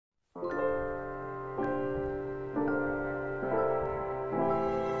I'm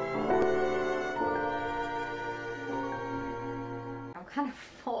kind of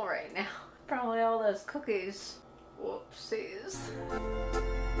full right now. Probably all those cookies. Whoopsies.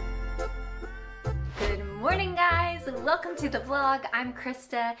 Good morning, guys. Welcome to the vlog. I'm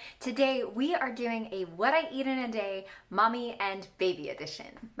Krista. Today we are doing a what I eat in a day mommy and baby edition.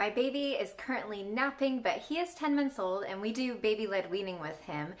 My baby is currently napping, but he is 10 months old and we do baby-led weaning with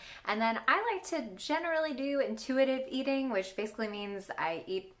him. And then I like to generally do intuitive eating, which basically means I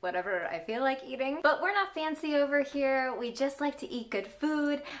eat whatever I feel like eating. But we're not fancy over here. We just like to eat good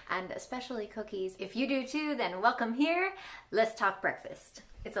food and especially cookies. If you do too, then welcome here. Let's talk breakfast.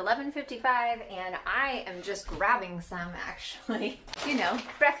 It's 11:55 and I am just grabbing some actually. You know,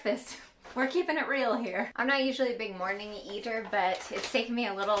 breakfast. We're keeping it real here. I'm not usually a big morning eater, but it's taken me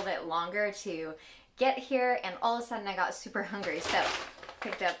a little bit longer to get here and all of a sudden I got super hungry. So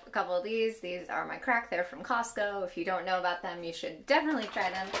picked up a couple of these. These are my crack. They're from Costco. If you don't know about them, you should definitely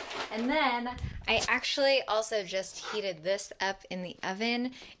try them. And then I actually also just heated this up in the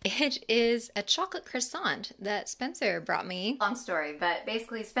oven. It is a chocolate croissant that Spencer brought me. Long story, but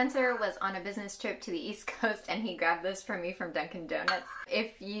basically Spencer was on a business trip to the East Coast and he grabbed this for me from Dunkin' Donuts.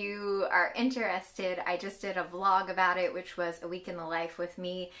 If you are interested, I just did a vlog about it, which was a week in the life with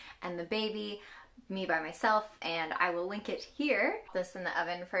me and the baby. Me by myself, and I will link it here. This in the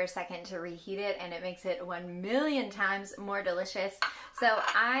oven for a second to reheat it and it makes it 1,000,000 times more delicious. So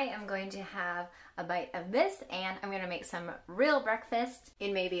I am going to have a bite of this and I'm gonna make some real breakfast.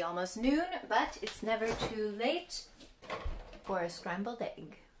 It may be almost noon, but it's never too late for a scrambled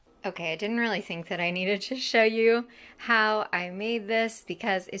egg. Okay, I didn't really think that I needed to show you how I made this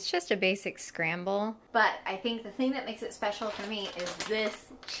because it's just a basic scramble. But I think the thing that makes it special for me is this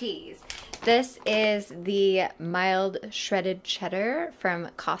cheese. This is the mild shredded cheddar from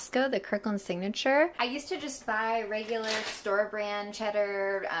Costco, the Kirkland Signature. I used to just buy regular store brand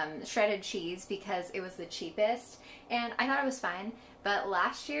cheddar shredded cheese because it was the cheapest and I thought it was fine. But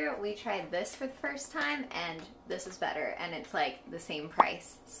last year we tried this for the first time and this is better and it's like the same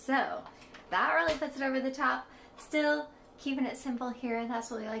price. So that really puts it over the top. Still keeping it simple here. That's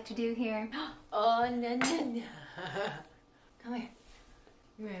what we like to do here. Oh, no, no, no. Come here.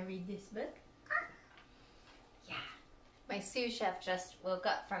 You wanna read this book? Yeah. My sous chef just woke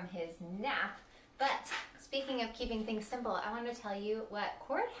up from his nap. But speaking of keeping things simple, I want to tell you what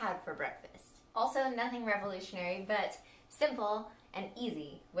Chord had for breakfast. Also nothing revolutionary, but simple and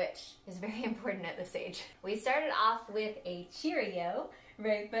easy, which is very important at this age. We started off with a Cheerio,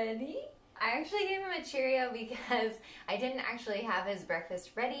 right buddy? I actually gave him a Cheerio because I didn't actually have his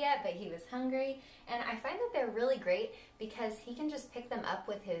breakfast ready yet, but he was hungry. And I find that they're really great because he can just pick them up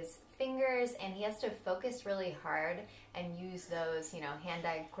with his fingers and he has to focus really hard and use those, you know,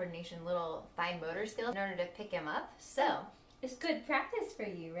 hand-eye coordination, little fine motor skills in order to pick him up. So it's good practice for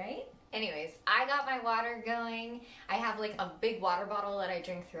you, right? Anyways, I got my water going. I have like a big water bottle that I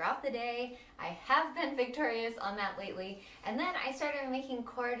drink throughout the day. I have been victorious on that lately. And then I started making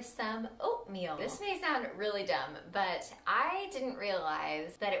Chord some oatmeal. This may sound really dumb, but I didn't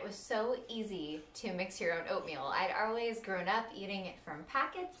realize that it was so easy to mix your own oatmeal. I'd always grown up eating it from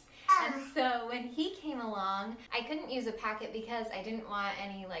packets. And so when he came along, I couldn't use a packet because I didn't want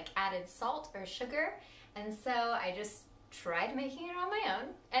any like added salt or sugar. And so I just tried making it on my own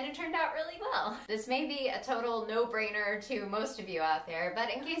and it turned out really well. This may be a total no-brainer to most of you out there,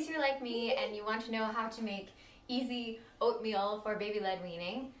 but in case you're like me and you want to know how to make easy oatmeal for baby-led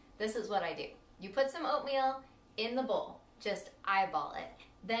weaning, this is what I do. You put some oatmeal in the bowl, just eyeball it.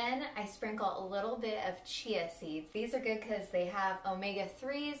 Then I sprinkle a little bit of chia seeds. These are good because they have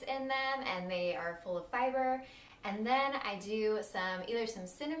omega-3s in them and they are full of fiber. And then I do either some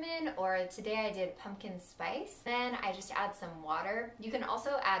cinnamon or today I did pumpkin spice. Then I just add some water. You can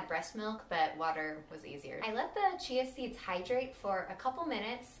also add breast milk, but water was easier. I let the chia seeds hydrate for a couple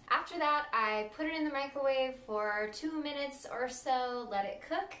minutes. After that, I put it in the microwave for 2 minutes or so, let it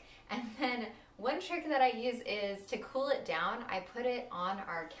cook. And then one trick that I use is to cool it down. I put it on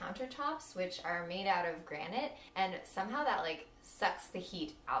our countertops, which are made out of granite, and somehow that like sucks the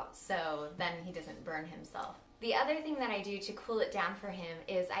heat out, so then he doesn't burn himself. The other thing that I do to cool it down for him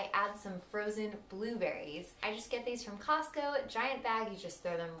is I add some frozen blueberries. I just get these from Costco, giant bag, you just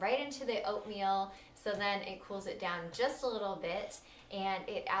throw them right into the oatmeal, so then it cools it down just a little bit, and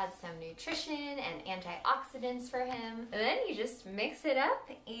it adds some nutrition and antioxidants for him. And then you just mix it up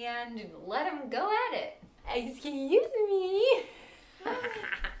and let him go at it. Excuse me.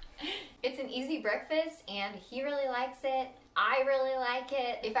 It's an easy breakfast and he really likes it. I really like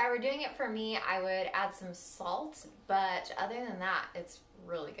it. If I were doing it for me, I would add some salt, but other than that, it's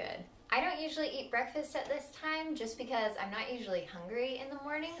really good. I don't usually eat breakfast at this time just because I'm not usually hungry in the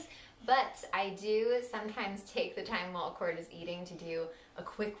mornings, but I do sometimes take the time while Chord is eating to do a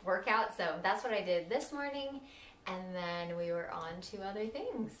quick workout. So that's what I did this morning, and then we were on to other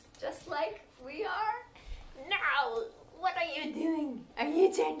things, just like we are now. What are you doing? Are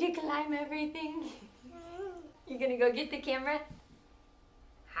you trying to climb everything? You gonna go get the camera?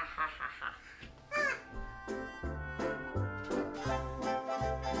 Ha ha ha ha.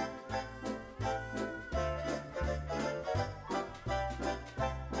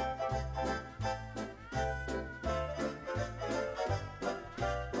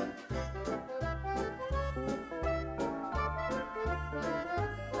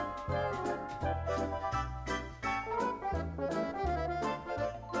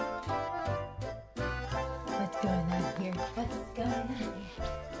 What's going on here? What's going on here?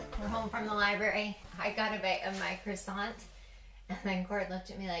 We're home from the library. I got a bite of my croissant, and then Chord looked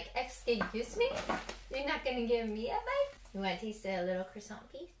at me like, "Excuse me? You're not gonna give me a bite? You want to taste a little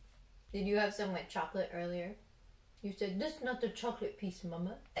croissant piece? Did you have some with chocolate earlier? You said, this is not the chocolate piece,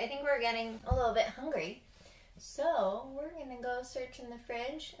 Mama." I think we're getting a little bit hungry, so we're gonna go search in the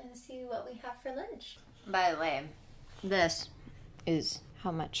fridge and see what we have for lunch. By the way, this is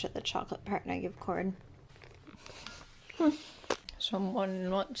how much of the chocolate part I give Chord.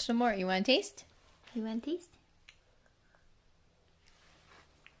 Someone wants some more. You want to taste? You want to taste?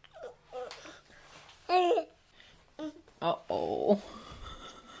 Uh-oh.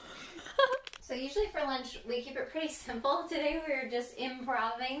 So usually for lunch, we keep it pretty simple. Today we were just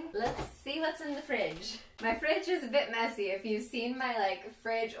improvising. Let's see what's in the fridge. My fridge is a bit messy. If you've seen my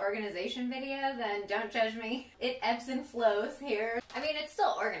fridge organization video, then don't judge me. It ebbs and flows here. I mean, it's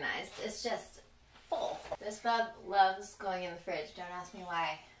still organized. It's just full. This bub loves going in the fridge. Don't ask me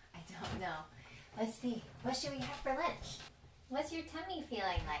why. I don't know. Let's see. What should we have for lunch? What's your tummy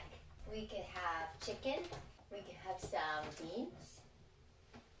feeling like? We could have chicken. We could have some beans.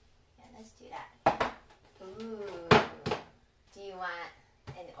 Yeah, let's do that. Ooh. Do you want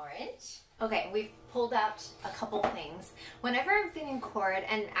an orange? Okay, we've pulled out a couple things. Whenever I'm feeding Chord,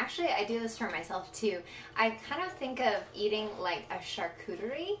 and actually I do this for myself too, I kind of think of eating like a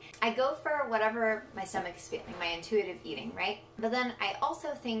charcuterie. I go for whatever my stomach is feeling, my intuitive eating, right? But then I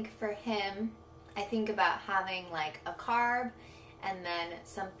also think for him, I think about having like a carb and then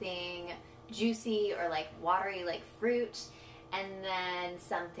something juicy or like watery like fruit, and then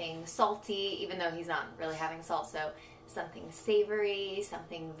something salty, even though he's not really having salt, so something savory,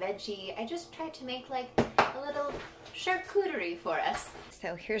 something veggie. I just tried to make like a little charcuterie for us.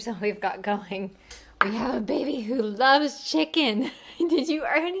 So here's what we've got going. We have a baby who loves chicken. Did you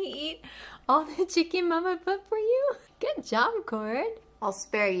already eat all the chicken Mama put for you? Good job, Chord. I'll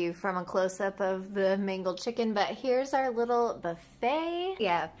spare you from a close-up of the mangled chicken, but here's our little buffet. We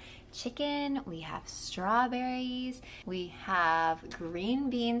have chicken, we have strawberries, we have green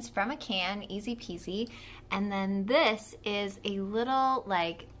beans from a can, easy peasy, and then this is a little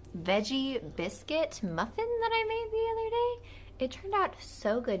like veggie biscuit muffin that I made the other day. It turned out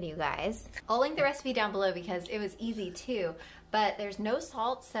so good, you guys. I'll link the recipe down below because it was easy too, but there's no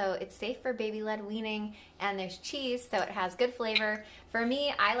salt, so it's safe for baby-led weaning, and there's cheese, so it has good flavor. For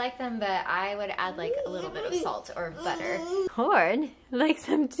me, I like them, but I would add like a little bit of salt or butter. Chord likes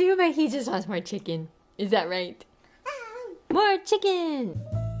them too, but he just wants more chicken. Is that right? More chicken!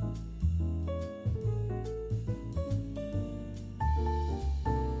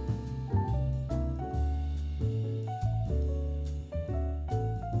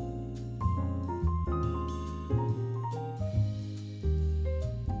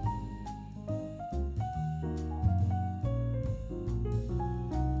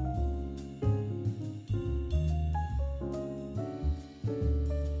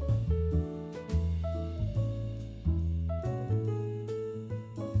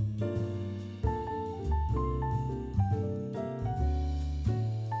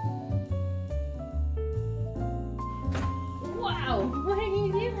 Wow, what are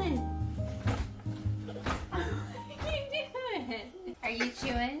you doing? What are you doing? Are you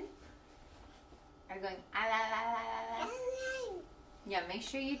chewing? Are you going, ah, la, la, la, la, la? Yeah, make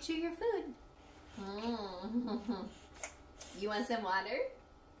sure you chew your food. You want some water?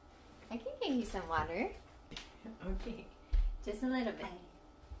 I can get you some water. Okay, just a little bit.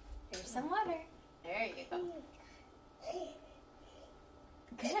 Here's some water. There you go.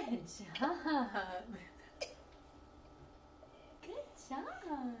 Good job. Good job.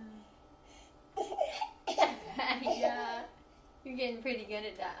 Yeah. You're getting pretty good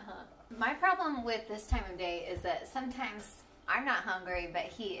at that, huh? My problem with this time of day is that sometimes I'm not hungry, but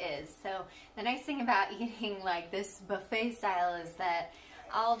he is. So the nice thing about eating like this buffet style is that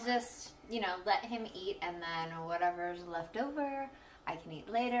I'll just, you know, let him eat, and then whatever's left over, I can eat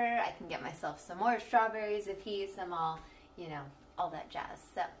later. I can get myself some more strawberries if he eats them all, you know, all that jazz.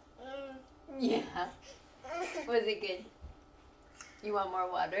 So, yeah. Was it good? You want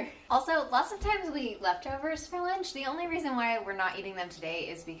more water? Also, lots of times we eat leftovers for lunch. The only reason why we're not eating them today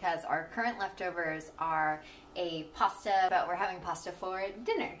is because our current leftovers are a pasta, but we're having pasta for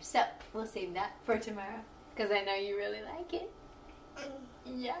dinner. So we'll save that for tomorrow because I know you really like it.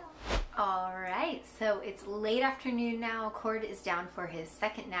 Yeah. Alright, so it's late afternoon now. Chord is down for his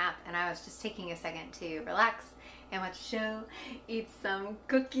second nap, and I was just taking a second to relax and watch a show, eat some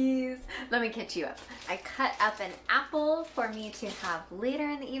cookies. Let me catch you up. I cut up an apple for me to have later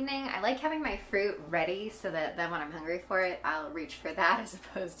in the evening. I like having my fruit ready so that then when I'm hungry for it, I'll reach for that as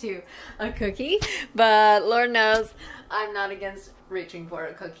opposed to a cookie. But Lord knows, I'm not against reaching for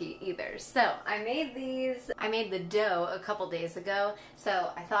a cookie either. So I made these. I made the dough a couple days ago,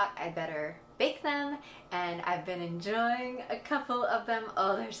 so I thought I'd better bake them, and I've been enjoying a couple of them.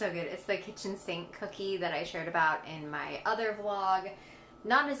 Oh, they're so good. It's the kitchen sink cookie that I shared about in my other vlog.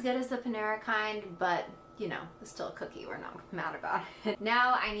 Not as good as the Panera kind, but you know, it's still a cookie. We're not mad about it.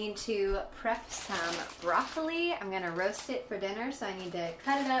 Now I need to prep some broccoli. I'm gonna roast it for dinner, so I need to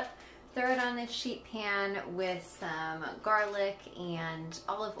cut it up, throw it on this sheet pan with some garlic and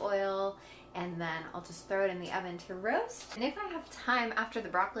olive oil, and then I'll just throw it in the oven to roast. And if I have time after the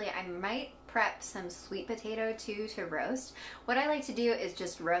broccoli, I might prep some sweet potato too to roast. What I like to do is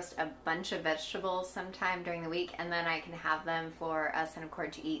just roast a bunch of vegetables sometime during the week, and then I can have them for us and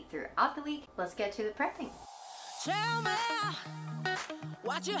Chord to eat throughout the week. Let's get to the prepping. Tell me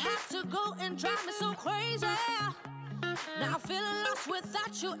why'd you have to go and drive me so crazy? Now I'm feeling lost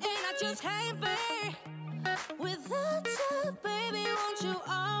without you, and I just can't be without you, baby. Want you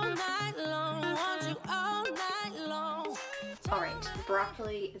all night long, want you all night long. Alright,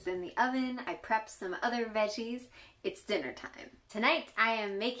 broccoli is in the oven. I prepped some other veggies. It's dinner time. Tonight I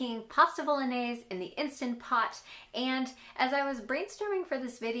am making pasta bolognese in the Instant Pot, and as I was brainstorming for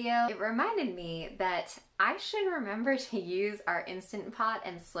this video, it reminded me that I should remember to use our Instant Pot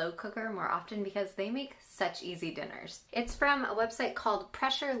and slow cooker more often because they make such easy dinners. It's from a website called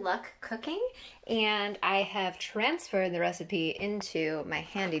Pressure Luck Cooking, and I have transferred the recipe into my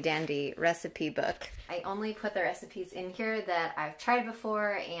handy dandy recipe book. I only put the recipes in here that I've tried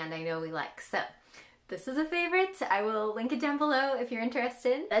before and I know we like. So this is a favorite. I will link it down below if you're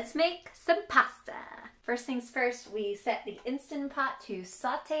interested. Let's make some pasta. First things first, we set the Instant Pot to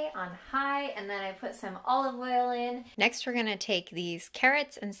saute on high, and then I put some olive oil in. Next, we're gonna take these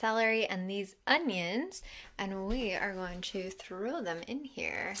carrots and celery and these onions, and we are going to throw them in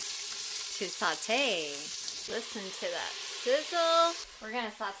here to saute. Listen to that sizzle. We're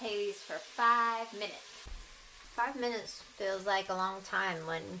gonna saute these for 5 minutes. 5 minutes feels like a long time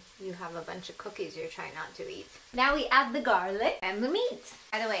when you have a bunch of cookies you're trying not to eat. Now we add the garlic and the meat.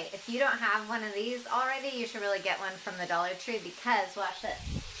 By the way, if you don't have one of these already, you should really get one from the Dollar Tree because watch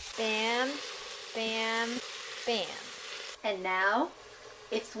this. Bam, bam, bam. And now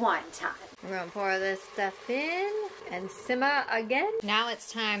it's wine time. We're gonna pour this stuff in and simmer again. Now it's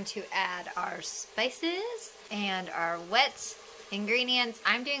time to add our spices and our wet ingredients.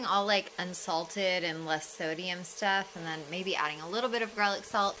 I'm doing all like unsalted and less sodium stuff, and then maybe adding a little bit of garlic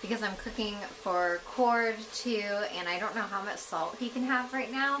salt because I'm cooking for Chord too, and I don't know how much salt he can have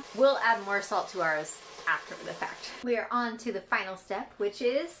right now. We'll add more salt to ours after the fact. We are on to the final step, which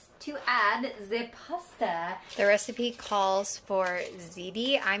is to add the pasta. The recipe calls for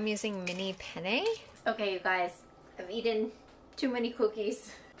ziti. I'm using mini penne. Okay, you guys, I've eaten too many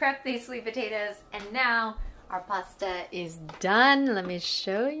cookies. Prep these sweet potatoes, and now our pasta is done. Let me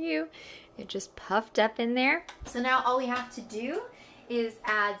show you. It just puffed up in there. So now all we have to do is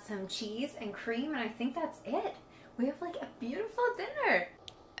add some cheese and cream, and I think that's it. We have like a beautiful dinner.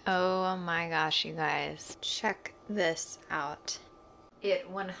 Oh my gosh, you guys. Check this out. It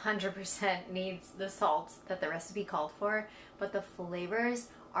 100% needs the salt that the recipe called for, but the flavors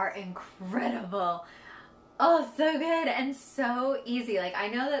are incredible. Oh, so good and so easy. Like, I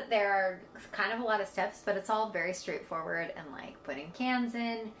know that there are kind of a lot of steps, but it's all very straightforward, and like putting cans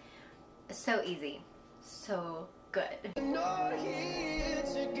in, so easy, so good.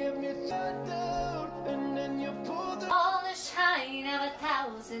 All the shine of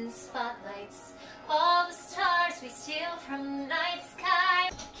 1,000 spotlights, all the stars we steal from the night sky.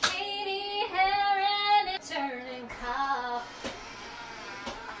 Katie Heron and turning cop.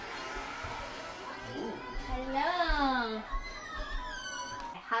 Hello.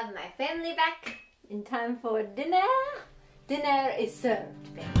 family back in time for dinner. Dinner is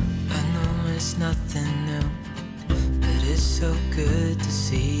served, baby. I know it's nothing new, but it's so good to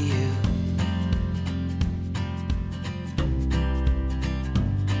see you.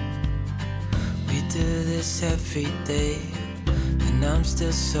 We do this every day, and I'm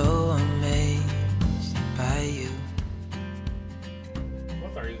still so amazed by you.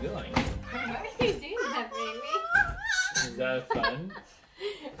 What are you doing? Why are you doing that, baby? Is that fun?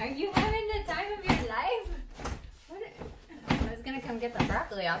 Are you having the time of your life? What? I was gonna come get the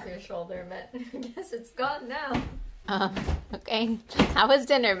broccoli off your shoulder, but I guess it's gone now. Okay. How was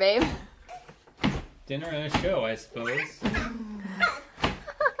dinner, babe? Dinner and a show, I suppose.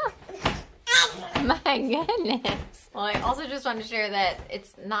 My goodness. Well, I also just want to share that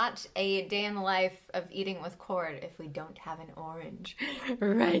it's not a day in the life of eating with Chord if we don't have an orange.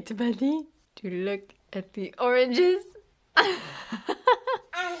 Right, buddy? To look at the oranges.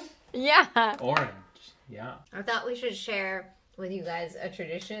 Yeah. Orange, yeah. I thought we should share with you guys a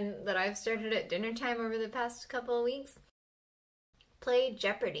tradition that I've started at dinner time over the past couple of weeks. Play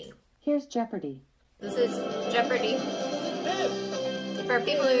Jeopardy. Here's Jeopardy. This is Jeopardy for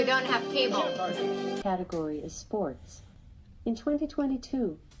people who don't have cable. Category is sports. In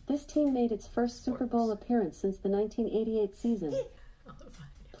 2022, this team made its first Super Bowl appearance since the 1988 season.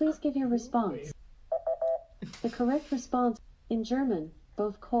 Please give your response. The correct response, in German,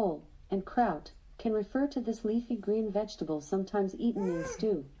 both Kohl and Kraut can refer to this leafy green vegetable sometimes eaten in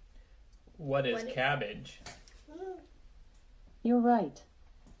stew. What is cabbage? You're right.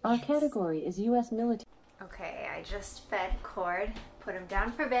 Our category is U.S. military. Okay, I just fed Chord, put him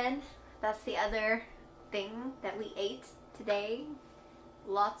down for bed. That's the other thing that we ate today.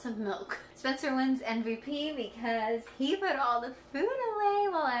 Lots of milk. Spencer wins MVP because he put all the food away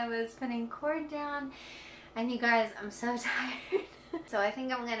while I was putting Chord down. And you guys, I'm so tired. So I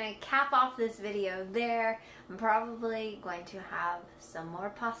think I'm gonna cap off this video there. I'm probably going to have some more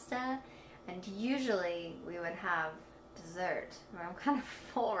pasta, and usually we would have dessert, but I'm kind of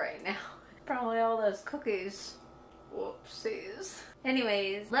full right now. Probably all those cookies. Whoopsies.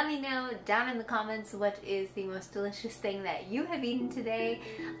 Anyways, let me know down in the comments what is the most delicious thing that you have eaten today.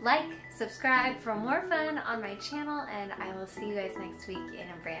 Like, subscribe for more fun on my channel, and I will see you guys next week in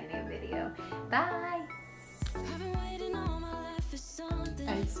a brand new video. Bye!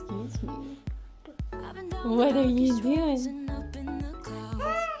 Excuse me. What are you doing?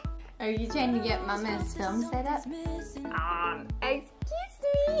 Are you trying to get Mama's film set up? Excuse me!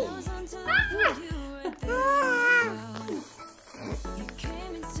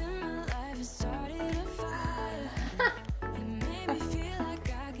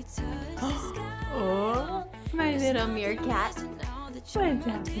 Oh, my little meerkat. What's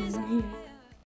happening here?